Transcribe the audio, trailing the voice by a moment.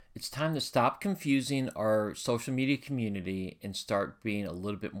It's time to stop confusing our social media community and start being a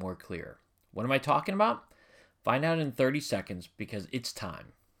little bit more clear. What am I talking about? Find out in 30 seconds because it's time.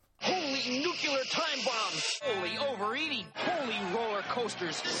 Holy nuclear time bombs! Holy overeating! Holy roller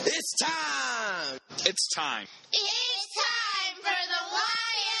coasters! It's time! It's time. It's time for the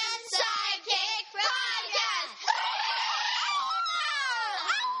Lion Sidekick Podcast!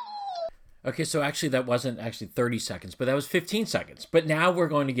 Okay, so actually that wasn't actually 30 seconds, but that was 15 seconds. But now we're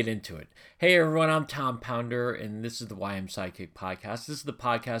going to get into it. Hey everyone, I'm Tom Pounder, and this is the YM Sidekick Podcast. This is the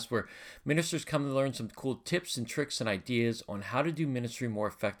podcast where ministers come to learn some cool tips and tricks and ideas on how to do ministry more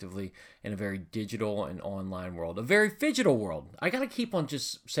effectively in a very digital and online world. A very phygital world. I gotta keep on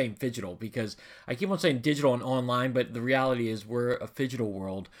just saying phygital because I keep on saying digital and online, but the reality is we're a phygital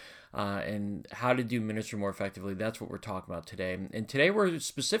world. And how to do ministry more effectively. That's what we're talking about today. And today we're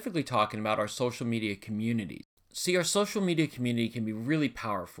specifically talking about our social media community. See, our social media community can be really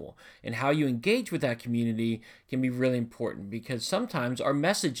powerful, and how you engage with that community can be really important because sometimes our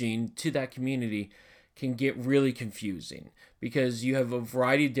messaging to that community can get really confusing because you have a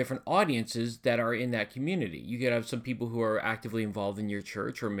variety of different audiences that are in that community. You could have some people who are actively involved in your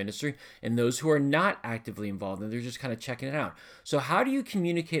church or ministry and those who are not actively involved and they're just kind of checking it out. So how do you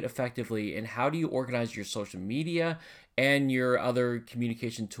communicate effectively and how do you organize your social media and your other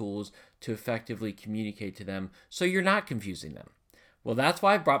communication tools to effectively communicate to them so you're not confusing them? Well, that's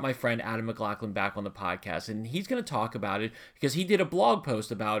why I brought my friend Adam McLaughlin back on the podcast, and he's going to talk about it because he did a blog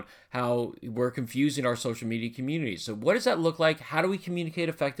post about how we're confusing our social media community. So what does that look like? How do we communicate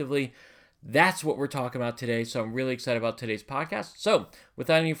effectively? That's what we're talking about today, so I'm really excited about today's podcast. So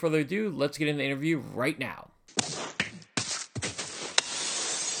without any further ado, let's get into the interview right now.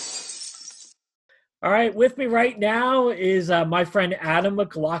 All right, with me right now is my friend Adam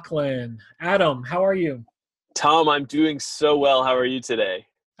McLaughlin. Adam, how are you? Tom, I'm doing so well. How are you today?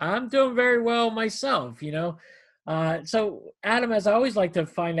 I'm doing very well myself, So, Adam, as I always like to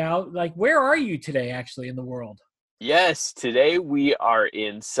find out, where are you today actually in the world? Yes, today we are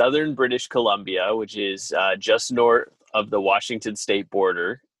in southern British Columbia, which is just north of the Washington state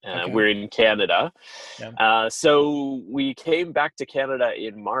border. Okay. We're in Canada. Yeah. So we came back to Canada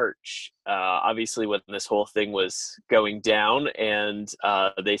in March, obviously when this whole thing was going down, and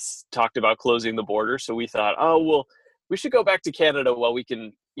they talked about closing the border. So we thought, oh, well, we should go back to Canada while we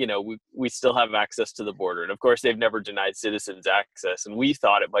can, we still have access to the border. And of course, they've never denied citizens access. And we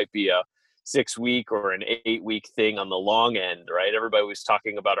thought it might be a 6-week or an 8-week thing on the long end, right? Everybody was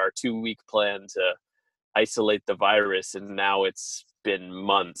talking about our 2-week plan to isolate the virus, and now it's been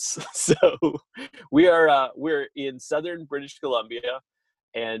months. So we're in southern British Columbia,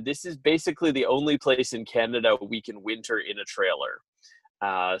 and this is basically the only place in Canada we can winter in a trailer.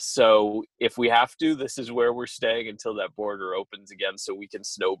 So if we have to, this is where we're staying until that border opens again so we can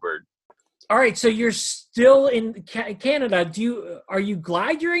snowbird. All right, so you're still in Canada. Are you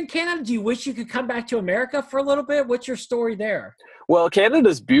glad you're in Canada? Do you wish you could come back to America for a little bit? What's your story there? Well,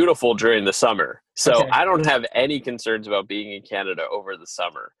 Canada's beautiful during the summer, so Okay. I don't have any concerns about being in Canada over the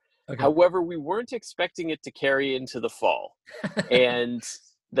summer. Okay. However, we weren't expecting it to carry into the fall. And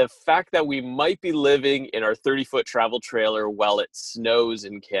the fact that we might be living in our 30-foot travel trailer while it snows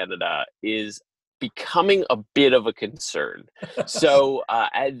in Canada is becoming a bit of a concern. So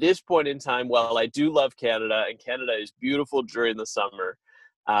at this point in time, while I do love Canada, and Canada is beautiful during the summer,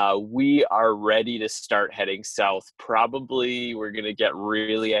 we are ready to start heading south. Probably we're going to get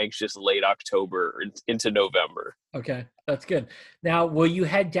really anxious late October into November. Okay, that's good. Now, will you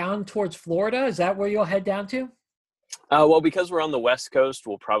head down towards Florida? Is that where you'll head down to? Well, because we're on the West Coast,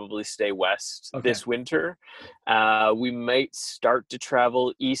 we'll probably stay west this winter. We might start to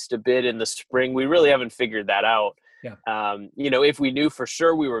travel east a bit in the spring. We really haven't figured that out. Yeah. If we knew for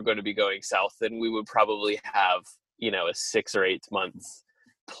sure we were going to be going south, then we would probably have, a 6 or 8 months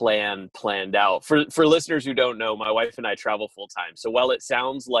planned out. For listeners who don't know, my wife and I travel full time. So while it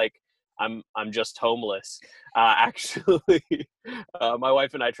sounds like I'm just homeless, actually, my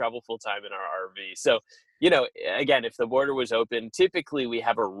wife and I travel full time in our RV. So, again, if the border was open, typically we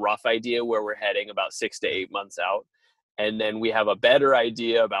have a rough idea where we're heading about 6 to 8 months out. And then we have a better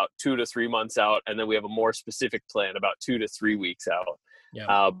idea about 2 to 3 months out. And then we have a more specific plan about 2 to 3 weeks out.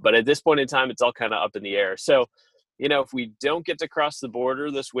 Yeah. But at this point in time, it's all kind of up in the air. So, if we don't get to cross the border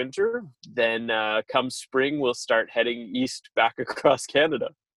this winter, then come spring, we'll start heading east back across Canada.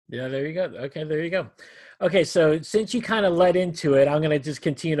 Yeah, there you go. Okay, there you go. Okay, so since you kind of led into it, I'm going to just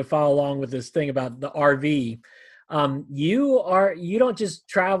continue to follow along with this thing about the RV. You don't just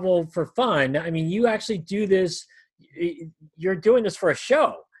travel for fun. I mean, you actually do this. You're doing this for a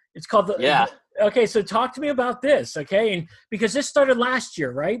show. It's called the okay, so talk to me about this, okay? And because this started last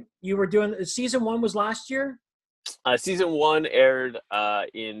year, right? You were doing season 1 was last year? Season 1 aired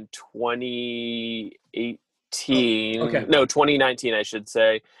in 2018. Okay. No, 2019, I should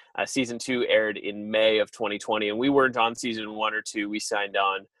say. Season 2 aired in May of 2020, and we weren't on season 1 or 2. We signed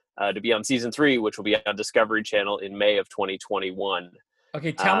on to be on season 3, which will be on Discovery Channel in May of 2021.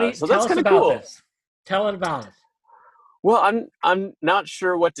 Okay, So tell that's us kind of about cool. this. Tell it about us. Well, I'm not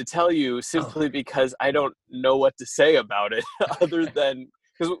sure what to tell you simply because I don't know what to say about it other than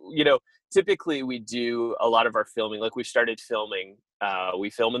because typically we do a lot of our filming. Like we started filming,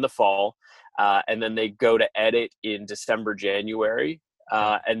 we film in the fall, and then they go to edit in December, January,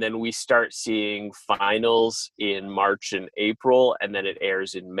 and then we start seeing finals in March and April, and then it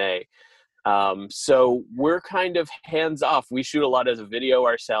airs in May. So we're kind of hands off. We shoot a lot of the video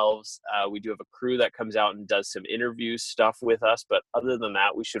ourselves. We do have a crew that comes out and does some interview stuff with us. But other than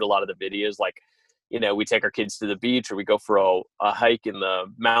that, we shoot a lot of the videos. Like, we take our kids to the beach or we go for a hike in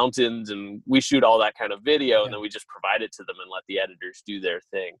the mountains and we shoot all that kind of video. And then we just provide it to them and let the editors do their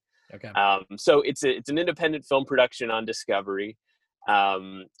thing. Okay. So it's an independent film production on Discovery.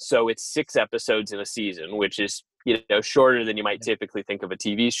 So it's 6 episodes in a season, which is, shorter than you might typically think of a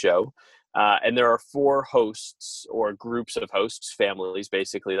TV show. And there are 4 hosts or groups of hosts, families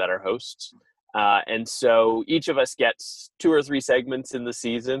basically that are hosts. And so each of us gets 2 or 3 segments in the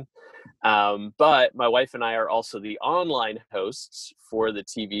season. But my wife and I are also the online hosts for the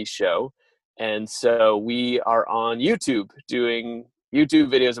TV show. And so we are on YouTube doing YouTube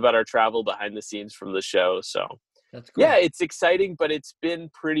videos about our travel behind the scenes from the show. So that's cool. Yeah, it's exciting, but it's been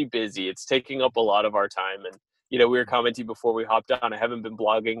pretty busy. It's taking up a lot of our time. And we were commenting before we hopped on, I haven't been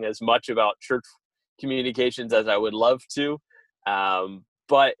blogging as much about church communications as I would love to.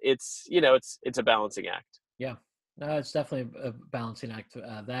 But it's a balancing act. Yeah, no, it's definitely a balancing act.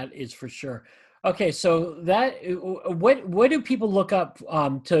 That is for sure. Okay, so what do people look up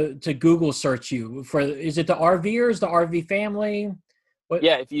to Google search you for? Is it the RVers, the RV family?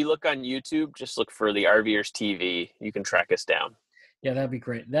 Yeah, if you look on YouTube, just look for the RVers TV. You can track us down. Yeah, that'd be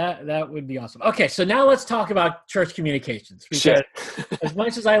great. That would be awesome. Okay, so now let's talk about church communications. Because sure. As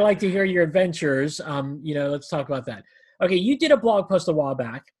much as I like to hear your adventures, let's talk about that. Okay, you did a blog post a while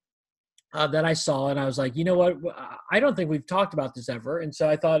back that I saw, and I was like, you know what? I don't think we've talked about this ever, and so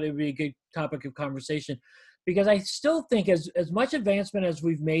I thought it would be a good topic of conversation because I still think as much advancement as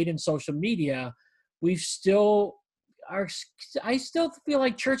we've made in social media, I still feel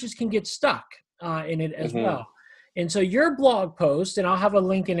like churches can get stuck in it as well. And so your blog post, and I'll have a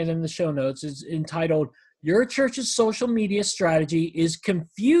link in it in the show notes, is entitled, "Your Church's Social Media Strategy is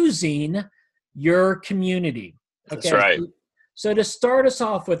Confusing Your Community." Okay? That's right. So to start us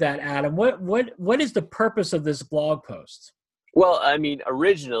off with that, Adam, what is the purpose of this blog post? Well, I mean,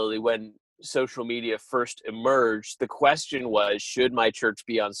 originally when social media first emerged, the question was, should my church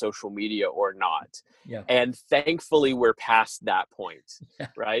be on social media or not? Yeah. And thankfully, we're past that point,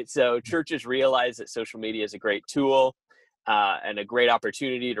 right? So churches realize that social media is a great tool and a great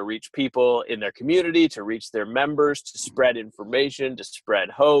opportunity to reach people in their community, to reach their members, to spread information, to spread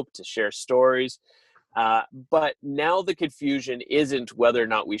hope, to share stories. But now the confusion isn't whether or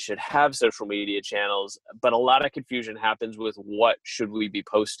not we should have social media channels, but a lot of confusion happens with what should we be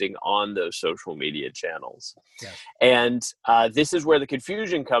posting on those social media channels. Yeah. And this is where the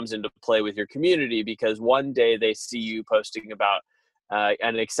confusion comes into play with your community, because one day they see you posting about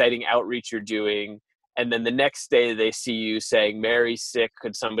an exciting outreach you're doing, and then the next day they see you saying, "Mary's sick,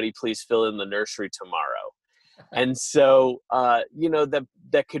 could somebody please fill in the nursery tomorrow?" And so,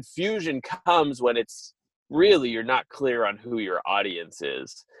 the confusion comes when it's really, you're not clear on who your audience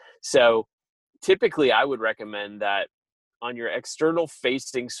is. So typically I would recommend that on your external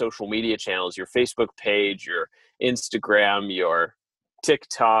facing social media channels, your Facebook page, your Instagram, your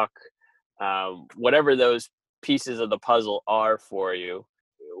TikTok, whatever those pieces of the puzzle are for you,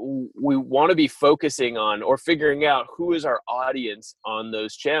 we want to be focusing on or figuring out who is our audience on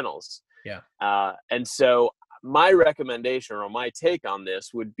those channels. Yeah. And so my recommendation or my take on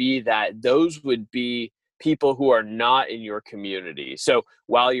this would be that those would be people who are not in your community. So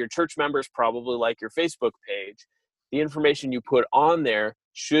while your church members probably like your Facebook page, the information you put on there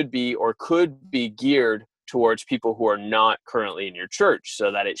should be or could be geared towards people who are not currently in your church,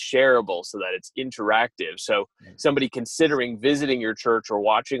 so that it's shareable, so that it's interactive. So somebody considering visiting your church or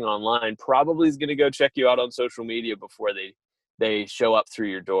watching online probably is going to go check you out on social media before they show up through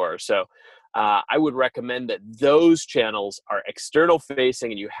your door. So I would recommend that those channels are external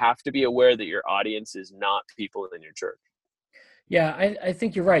facing, and you have to be aware that your audience is not people in your church. Yeah, I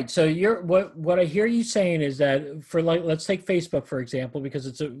think you're right. So what I hear you saying is that for like let's take Facebook for example, because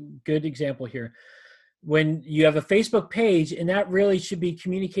it's a good example here. When you have a Facebook page, and that really should be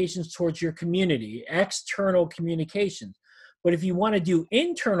communications towards your community, external communications. But if you want to do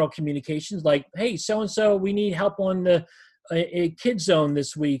internal communications, like, hey, so and so, we need help on the a kid zone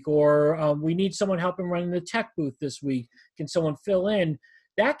this week, or we need someone helping running the tech booth this week. Can someone fill in?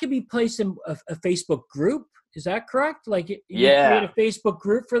 That could be placed in a Facebook group. Is that correct? Like you create Yeah. a Facebook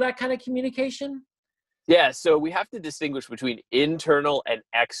group for that kind of communication? Yeah, so we have to distinguish between internal and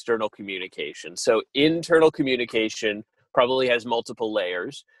external communication. So internal communication probably has multiple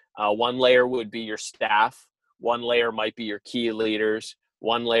layers. One layer would be your staff. One layer might be your key leaders.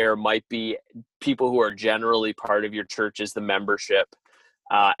 One layer might be people who are generally part of your church as the membership.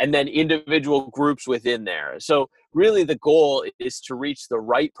 And then individual groups within there. So really the goal is to reach the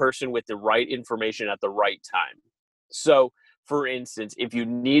right person with the right information at the right time. So for instance, if you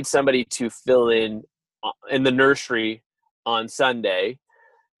need somebody to fill in the nursery on Sunday,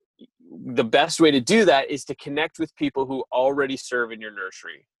 the best way to do that is to connect with people who already serve in your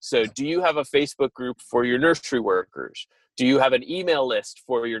nursery. So do you have a Facebook group for your nursery workers? Do you have an email list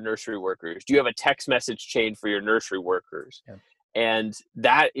for your nursery workers? Do you have a text message chain for your nursery workers? Yeah. And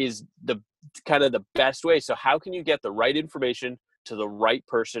that is the kind of the best way. So how can you get the right information to the right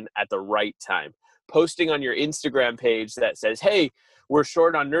person at the right time? Posting on your Instagram page that says, hey, we're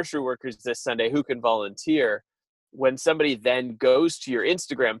short on nursery workers this Sunday, who can volunteer? When somebody then goes to your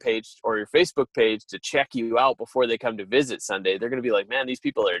Instagram page or your Facebook page to check you out before they come to visit Sunday, they're going to be like, man, these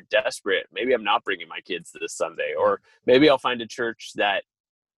people are desperate. Maybe I'm not bringing my kids this Sunday. Or maybe I'll find a church that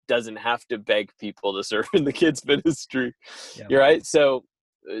doesn't have to beg people to serve in the kids ministry. Yeah. You're right. So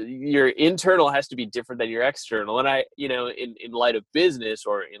your internal has to be different than your external. And in light of business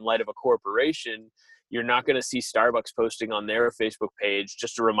or in light of a corporation, you're not going to see Starbucks posting on their Facebook page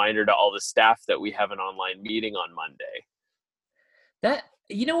just a reminder to all the staff that we have an online meeting on Monday. That,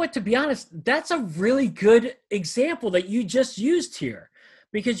 you know what, to be honest, that's a really good example that you just used here,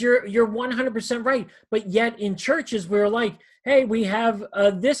 because you're 100% right. But yet in churches, we're like, hey, we have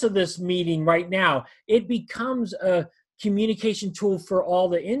this meeting right now. It becomes a communication tool for all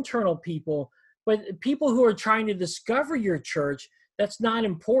the internal people, but people who are trying to discover your church, that's not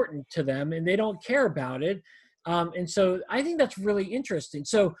important to them and they don't care about it. And so I think that's really interesting.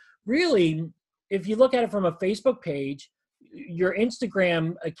 So really, if you look at it from a Facebook page, your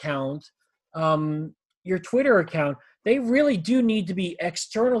Instagram account, your Twitter account, they really do need to be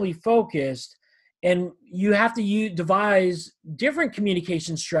externally focused, and you have to devise different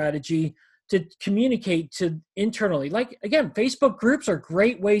communication strategy to communicate to internally. Like, again, Facebook groups are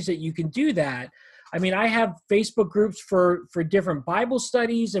great ways that you can do that. I mean, I have Facebook groups for different Bible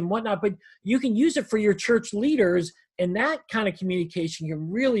studies and whatnot, but you can use it for your church leaders, and that kind of communication can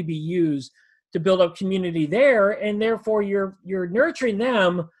really be used to build up community there, and therefore you're nurturing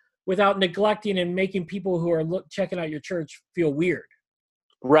them without neglecting and making people who are checking out your church feel weird.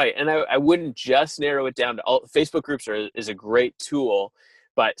 Right. And I wouldn't just narrow it down to Facebook groups is a great tool.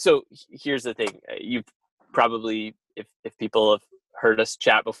 But so here's the thing. You've probably, if people have heard us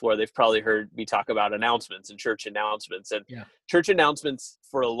chat before, they've probably heard me talk about announcements and church announcements. And church announcements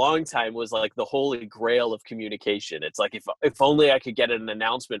for a long time was like the holy grail of communication. It's like, if only I could get an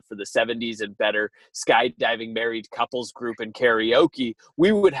announcement for the 70s and better skydiving married couples group and karaoke,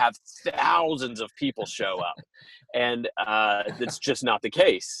 we would have thousands of people show up. And that's just not the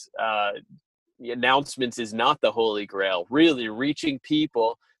case. The announcements is not the holy grail. Really reaching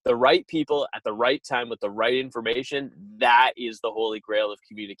people, the right people at the right time with the right information, that is the holy grail of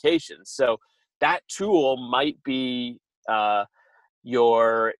communication. So that tool might be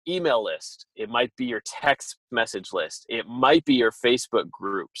your email list. It might be your text message list. It might be your Facebook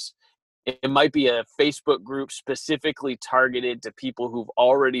groups. It might be a Facebook group specifically targeted to people who've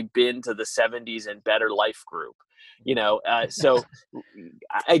already been to the 70s and better life group. So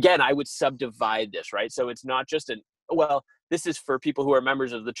again, I would subdivide this, right? So it's not just this is for people who are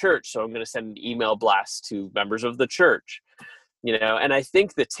members of the church. So I'm going to send an email blast to members of the church, and I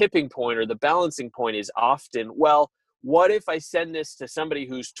think the tipping point or the balancing point is often, what if I send this to somebody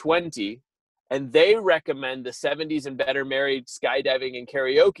who's 20 and they recommend the 70s and better married skydiving and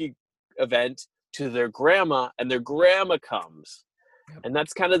karaoke event to their grandma, and their grandma comes? And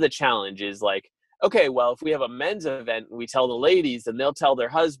that's kind of the challenge, is like, okay, well, if we have a men's event and we tell the ladies, and they'll tell their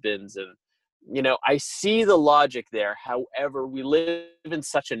husbands, and I see the logic there. However, we live in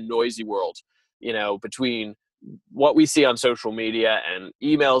such a noisy world, between what we see on social media and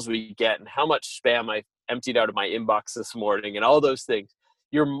emails we get and how much spam I emptied out of my inbox this morning and all those things.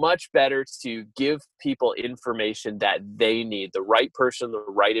 you're much better to give people information that they need, the right person, the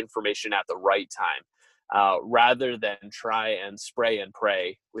right information at the right time, rather than try and spray and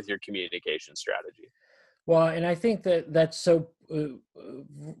pray with your communication strategy. Well, and I think that that's so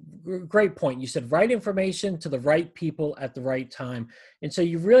great point. You said right information to the right people at the right time. And so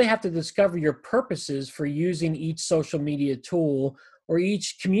you really have to discover your purposes for using each social media tool or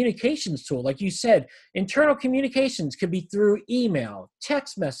each communications tool. Like you said, internal communications could be through email,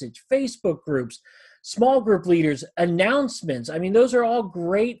 text message, Facebook groups, small group leaders, announcements. I mean, those are all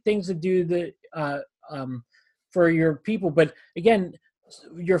great things to do for your people. But again,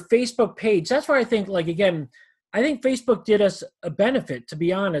 your Facebook page, that's where I think, like, again, I think Facebook did us a benefit, to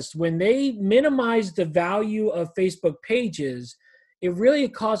be honest. When they minimized the value of Facebook pages, it really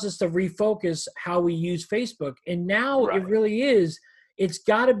caused us to refocus how we use Facebook. And now It really is, it's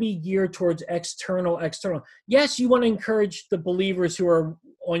got to be geared towards external. Yes, you want to encourage the believers who are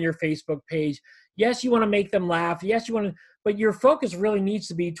on your Facebook page. Yes, you want to make them laugh. Yes, you want to, but your focus really needs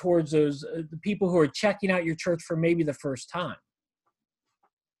to be towards those the people who are checking out your church for maybe the first time.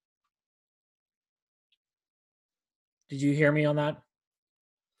 Did you hear me on that?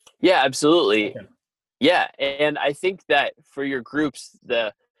 Yeah, absolutely. Okay. Yeah, and I think that for your groups,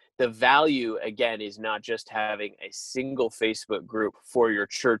 the value, again, is not just having a single Facebook group for your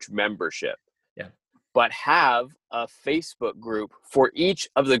church membership, but have a Facebook group for each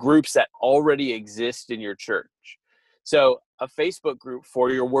of the groups that already exist in your church. So a Facebook group for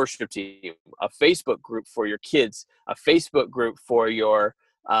your worship team, a Facebook group for your kids, a Facebook group for your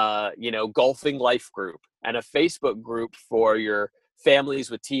golfing life group, and a Facebook group for your families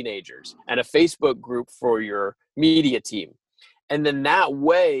with teenagers, and a Facebook group for your media team. And then that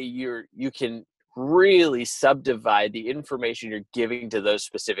way you can really subdivide the information you're giving to those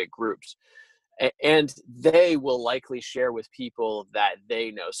specific groups. And they will likely share with people that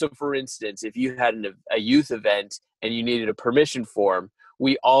they know. So for instance, if you had a youth event and you needed a permission form,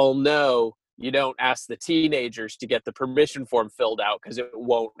 we all know you don't ask the teenagers to get the permission form filled out because it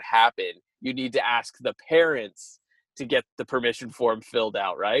won't happen. You need to ask the parents to get the permission form filled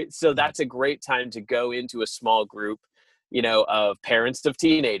out, right? So that's a great time to go into a small group, of parents of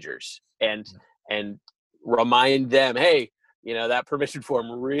teenagers and remind them, hey, that permission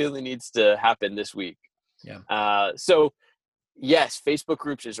form really needs to happen this week. So yes, Facebook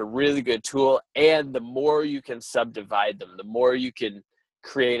groups is a really good tool. And the more you can subdivide them, the more you can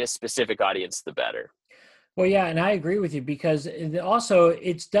create a specific audience, the better. Well, yeah, and I agree with you, because also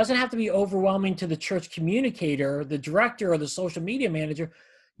it doesn't have to be overwhelming to the church communicator, the director, or the social media manager.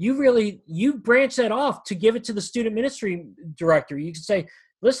 You branch that off to give it to the student ministry director. You can say,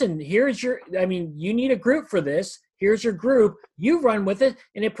 listen, you need a group for this. Here's your group. You run with it,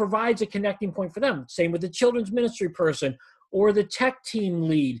 and it provides a connecting point for them. Same with the children's ministry person or the tech team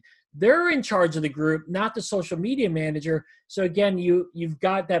lead. They're in charge of the group, not the social media manager. So again, you've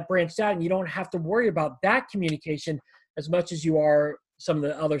got that branched out, and you don't have to worry about that communication as much as you are some of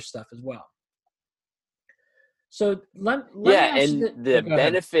the other stuff as well. So let me ask the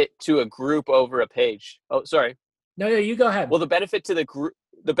benefit to a group over a page. Oh, sorry. No, you go ahead. Well, the benefit to the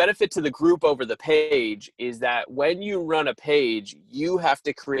group over the page is that when you run a page, you have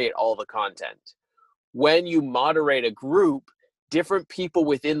to create all the content. When you moderate a group, different people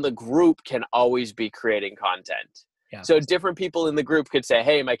within the group can always be creating content. Yeah. So different people in the group could say,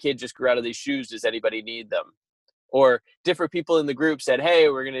 hey, my kid just grew out of these shoes. Does anybody need them? Or different people in the group said, hey,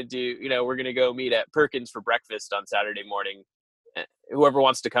 we're going to go meet at Perkins for breakfast on Saturday morning. Whoever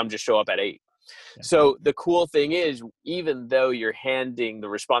wants to come, just show up at 8. Yeah. So the cool thing is, even though you're handing the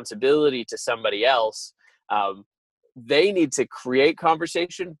responsibility to somebody else, they need to create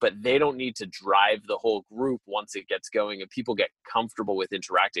conversation, but they don't need to drive the whole group once it gets going and people get comfortable with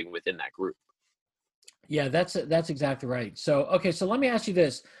interacting within that group. Yeah, that's exactly right. So, okay, so let me ask you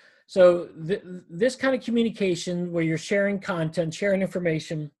this. So this kind of communication where you're sharing content, sharing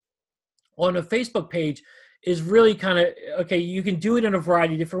information on a Facebook page is really kind of, okay, you can do it in a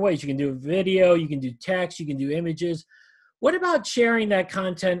variety of different ways. You can do a video, you can do text, you can do images. What about sharing that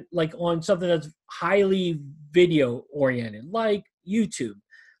content like on something that's highly video oriented, like YouTube?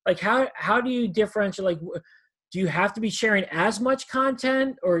 Like how do you differentiate? Like, do you have to be sharing as much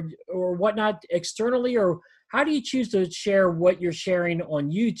content or whatnot externally, or how do you choose to share what you're sharing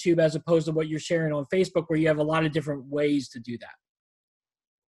on YouTube as opposed to what you're sharing on Facebook, where you have a lot of different ways to do that?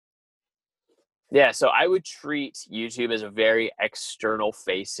 Yeah, so I would treat YouTube as a very external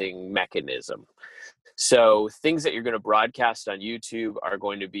facing mechanism. So things that you're going to broadcast on YouTube are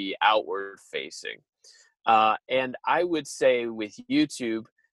going to be outward facing. And I would say with YouTube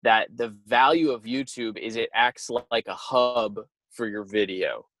that the value of YouTube is it acts like a hub for your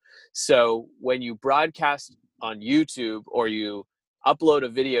video. So when you broadcast on YouTube or you upload a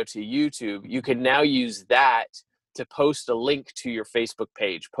video to YouTube, you can now use that to post a link to your Facebook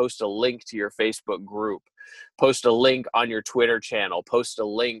page, post a link to your Facebook group, post a link on your Twitter channel, post a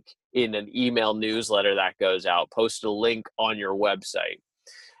link in an email newsletter that goes out, post a link on your website.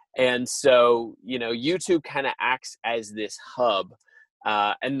 And so, YouTube kind of acts as this hub.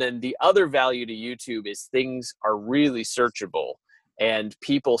 And then the other value to YouTube is things are really searchable, and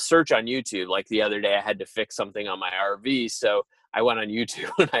people search on YouTube. Like the other day I had to fix something on my RV. So I went on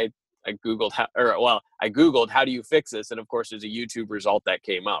YouTube and I Googled I Googled how do you fix this? And of course there's a YouTube result that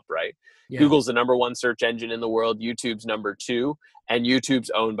came up, right? Yeah. Google's the number one search engine in the world. YouTube's number 2, and YouTube's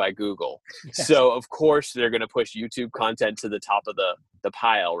owned by Google. Yes. So of course they're going to push YouTube content to the top of the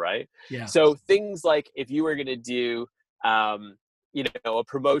pile, right? Yeah. So things like if you were going to do, a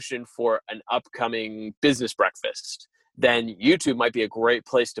promotion for an upcoming business breakfast, then YouTube might be a great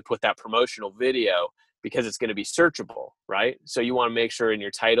place to put that promotional video, because it's going to be searchable, right? So you want to make sure in your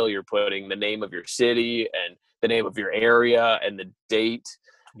title you're putting the name of your city and the name of your area and the date.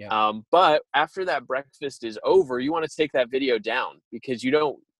 Yeah. But after that breakfast is over, you want to take that video down, because you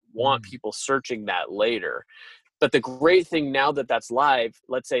don't want people searching that later. But the great thing now that that's live,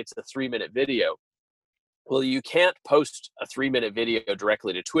 let's say it's a 3-minute video. Well, you can't post a 3-minute video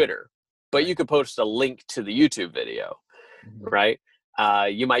directly to Twitter, but you could post a link to the YouTube video, right?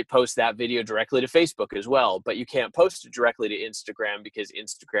 You might post that video directly to Facebook as well, but you can't post it directly to Instagram, because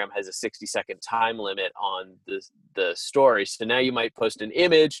Instagram has a 60-second time limit on the story. So now you might post an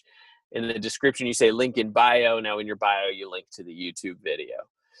image. In the description, you say link in bio. Now in your bio, you link to the YouTube video.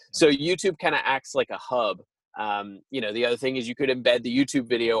 So YouTube kind of acts like a hub. The other thing is you could embed the YouTube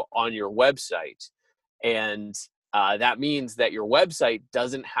video on your website. And that means that your website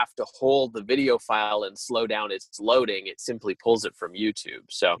doesn't have to hold the video file and slow down its loading. It simply pulls it from YouTube.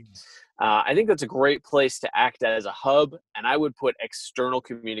 So I think that's a great place to act as a hub. And I would put external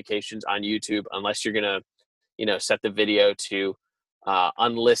communications on YouTube, unless you're going to, set the video to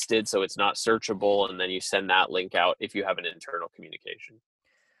unlisted so it's not searchable. And then you send that link out if you have an internal communication.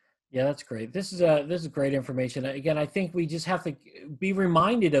 Yeah, that's great. This is great information. Again, I think we just have to be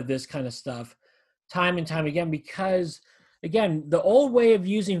reminded of this kind of stuff time and time again, because again, the old way of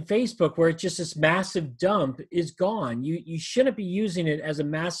using Facebook, where it's just this massive dump, is gone. You shouldn't be using it as a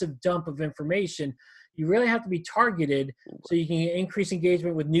massive dump of information. You really have to be targeted so you can increase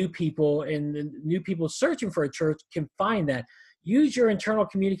engagement with new people, and the new people searching for a church can find that. Use your internal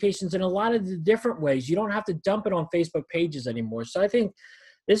communications in a lot of the different ways. You don't have to dump it on Facebook pages anymore. So I think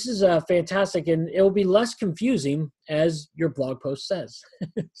this is fantastic, and it will be less confusing, as your blog post says.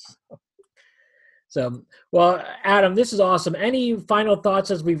 So, well, Adam, this is awesome. Any final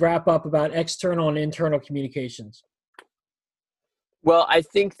thoughts as we wrap up about external and internal communications? Well, I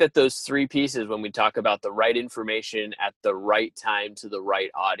think that those 3 pieces, when we talk about the right information at the right time to the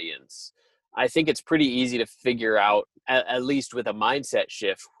right audience, I think it's pretty easy to figure out, at least with a mindset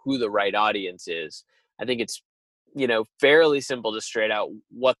shift, who the right audience is. I think it's, fairly simple to straight out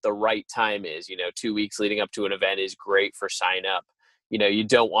what the right time is. 2 weeks leading up to an event is great for sign up. You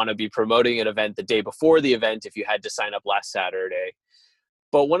don't want to be promoting an event the day before the event if you had to sign up last Saturday.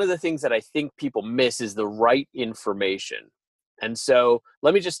 But one of the things that I think people miss is the right information. And so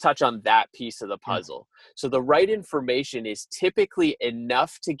let me just touch on that piece of the puzzle. So the right information is typically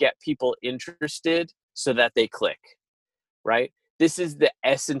enough to get people interested so that they click, right? This is the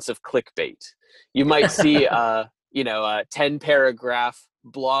essence of clickbait. You might see a 10-paragraph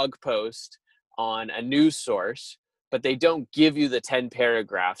blog post on a news source, but they don't give you the 10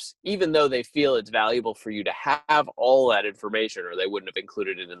 paragraphs, even though they feel it's valuable for you to have all that information, or they wouldn't have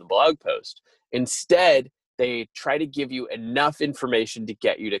included it in the blog post. Instead, they try to give you enough information to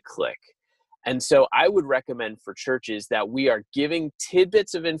get you to click. And so I would recommend for churches that we are giving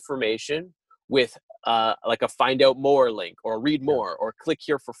tidbits of information with like a find out more link, or read more, or click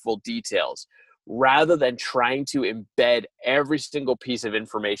here for full details, rather than trying to embed every single piece of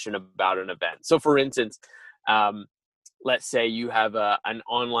information about an event. So for instance, let's say you have an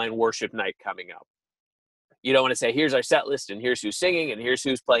online worship night coming up. You don't want to say, here's our set list, and here's who's singing, and here's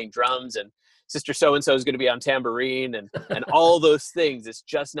who's playing drums, and Sister so-and-so is going to be on tambourine, and all those things. It's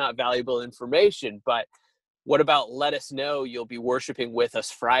just not valuable information. But what about, let us know you'll be worshiping with us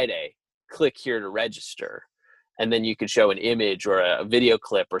Friday. Click here to register. And then you could show an image or a video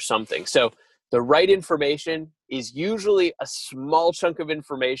clip or something. So the right information is usually a small chunk of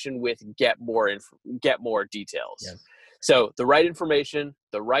information with get more details. Yes. So the right information,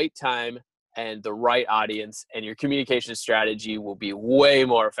 the right time, and the right audience, and your communication strategy will be way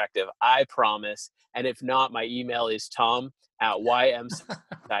more effective. I promise. And if not, my email is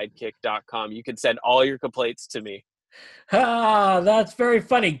tom@ymsidekick.com. You can send all your complaints to me. That's very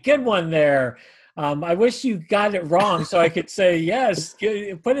funny. Good one there. I wish you got it wrong so I could say, yes,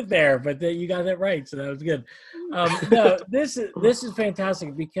 put it there, but you got it right. So that was good. No, this is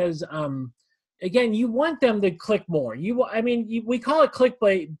fantastic because, again, you want them to click more. We call it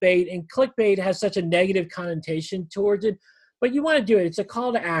clickbait, and clickbait has such a negative connotation towards it, but you want to do it. It's a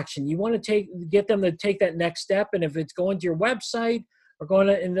call to action. You want to get them to take that next step. And if it's going to your website or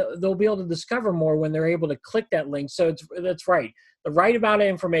and they'll be able to discover more when they're able to click that link. So that's right. The right amount of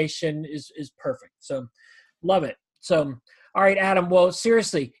information is perfect. So love it. So, all right, Adam, well,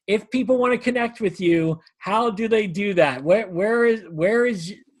 seriously, if people want to connect with you, how do they do that? Where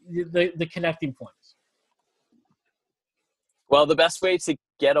is the connecting points? Well, the best way to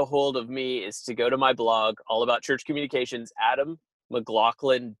get a hold of me is to go to my blog, all about church communications,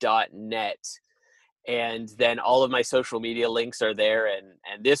 adammclaughlin.net. And then all of my social media links are there.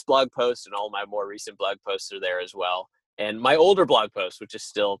 And this blog post and all my more recent blog posts are there as well. And my older blog post, which is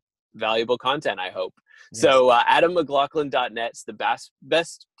still valuable content, I hope. Yes. So adammclaughlin.net is the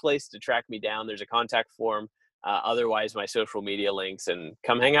best place to track me down. There's a contact form. Otherwise, my social media links, and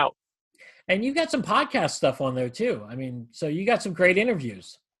come hang out. And you've got some podcast stuff on there too. So you got some great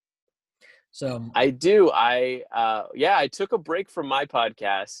interviews. So I do. I took a break from my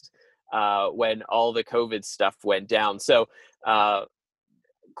podcast when all the COVID stuff went down. So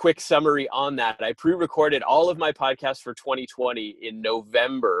quick summary on that. I pre-recorded all of my podcasts for 2020 in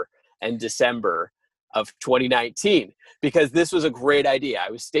November and December of 2019, because this was a great idea. I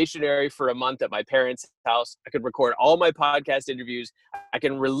was stationary for a month at my parents' house. I could record all my podcast interviews. I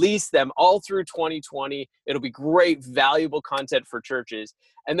can release them all through 2020. It'll be great, valuable content for churches.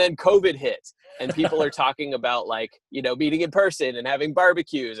 And then COVID hit, and people are talking about meeting in person and having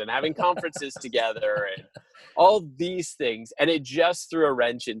barbecues and having conferences together and all these things. And it just threw a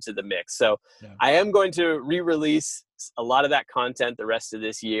wrench into the mix. So yeah. I am going to re-release a lot of that content the rest of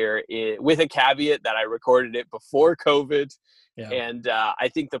this year with a caveat that I recorded it before COVID. Yeah. And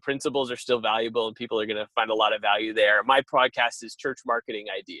I think the principles are still valuable and people are going to find a lot of value there. My podcast is Church Marketing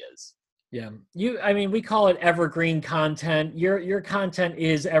Ideas. Yeah. We call it evergreen content. Your content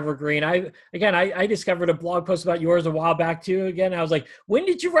is evergreen. I discovered a blog post about yours a while back too. Again, I was like, when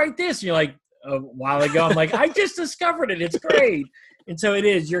did you write this? And you're like, a while ago. I'm like, I just discovered it. It's great. And so it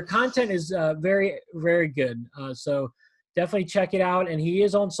is. Your content is very, very good. So definitely check it out. And he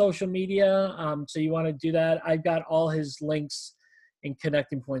is on social media. So you want to do that. I've got all his links and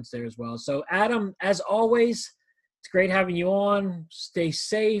connecting points there as well. So Adam, as always, it's great having you on. Stay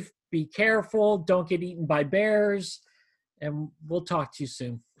safe. Be careful. Don't get eaten by bears. And we'll talk to you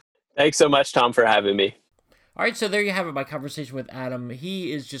soon. Thanks so much, Tom, for having me. All right, so there you have it, my conversation with Adam.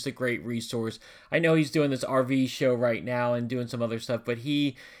 He is just a great resource. I know he's doing this RV show right now and doing some other stuff, but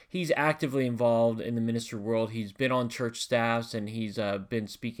he's actively involved in the ministry world. He's been on church staffs, and he's been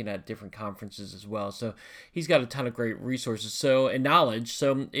speaking at different conferences as well. So he's got a ton of great resources and knowledge.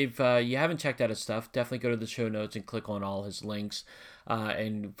 So if you haven't checked out his stuff, definitely go to the show notes and click on all his links.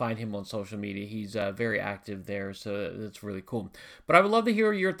 And find him on social media. He's very active there, so that's really cool. But I would love to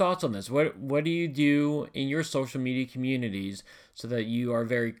hear your thoughts on this. What do you do in your social media communities so that you are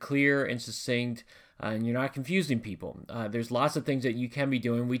very clear and succinct and you're not confusing people? There's lots of things that you can be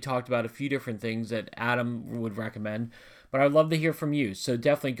doing. We talked about a few different things that Adam would recommend, but I'd love to hear from you. So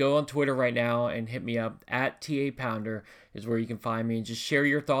definitely go on Twitter right now and hit me up at TA Pounder is where you can find me, and just share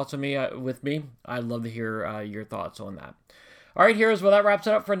your thoughts with me. I'd love to hear your thoughts on that. All right, heroes, well, that wraps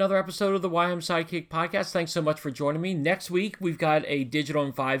it up for another episode of the YM Sidekick Podcast. Thanks so much for joining me. Next week, we've got a Digital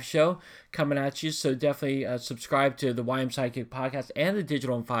in 5 show coming at you, so definitely subscribe to the YM Sidekick Podcast and the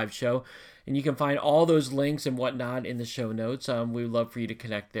Digital in 5 show, and you can find all those links and whatnot in the show notes. We would love for you to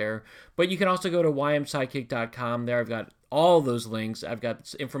connect there. But you can also go to ymsidekick.com. There I've got all those links. I've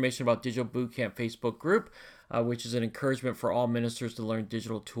got information about Digital Bootcamp Facebook group, which is an encouragement for all ministers to learn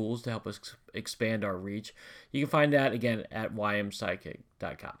digital tools to help us expand our reach. You can find that, again, at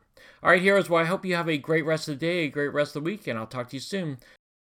ymsidekick.com. All right, heroes, well, I hope you have a great rest of the day, a great rest of the week, and I'll talk to you soon.